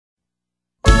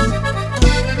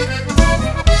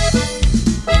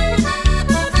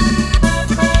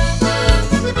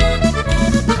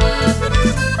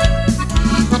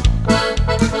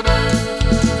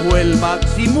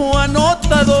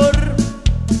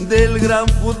del gran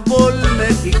fútbol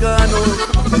mexicano.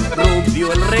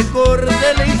 Rompió el récord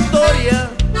de la historia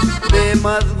de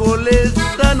más goles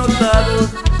anotados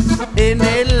en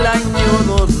el año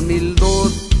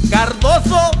 2002.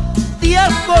 Cardozo,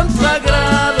 días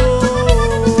consagrado.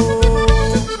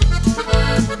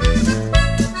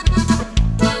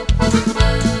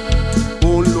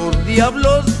 Con los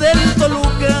Diablos del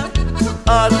Toluca,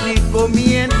 así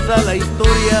comienza la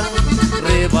historia.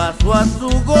 Rebasó a su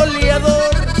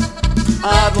goleador,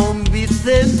 a don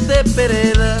Vicente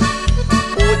Pereda.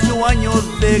 8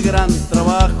 años de gran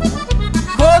trabajo.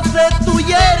 José, tú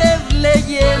ya eres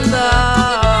leyenda.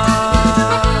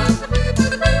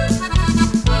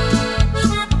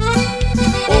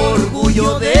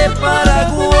 Orgullo de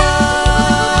Paraguay,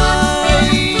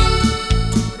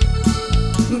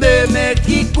 de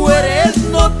México eres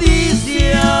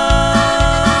noticia.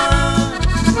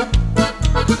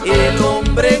 El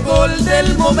hombre gol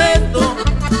del momento,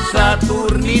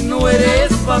 Saturnino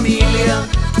eres familia.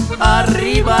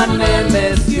 Arriba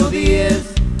Nemesio 10,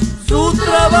 su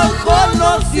trabajo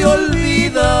no se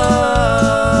olvida.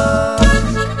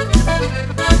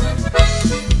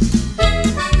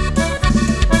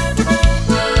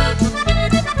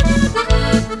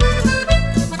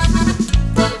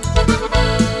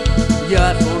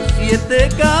 Ya son 7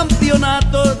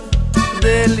 campeonatos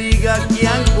de liga que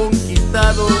han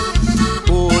conquistado.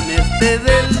 Con este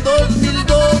del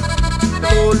 2002,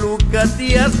 Toluca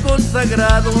te has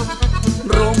consagrado.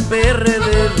 Rompe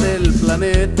redes del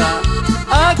planeta,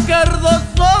 a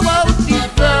Cardozo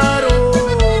bautizaron.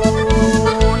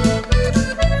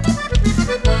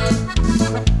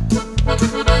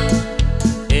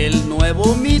 El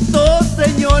nuevo mito,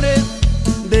 señores,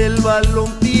 del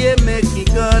balompié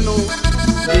mexicano.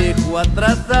 Dejó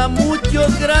atrás a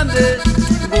muchos grandes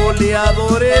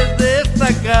goleadores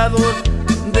destacados.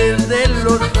 Desde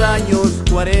los años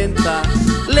 40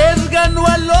 les ganó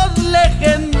a los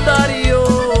legendarios.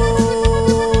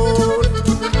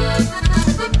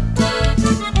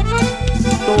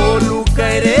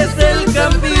 Toluca, eres el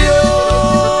campeón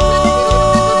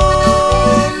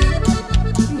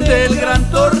del gran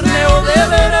torneo de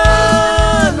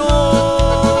verano.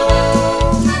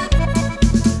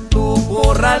 Tu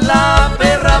porra, la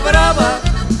perra brava,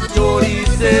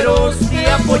 choriceros te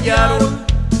apoyaron.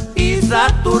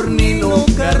 Saturnino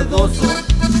Cardozo,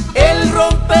 el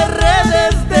romper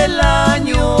redes del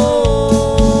año.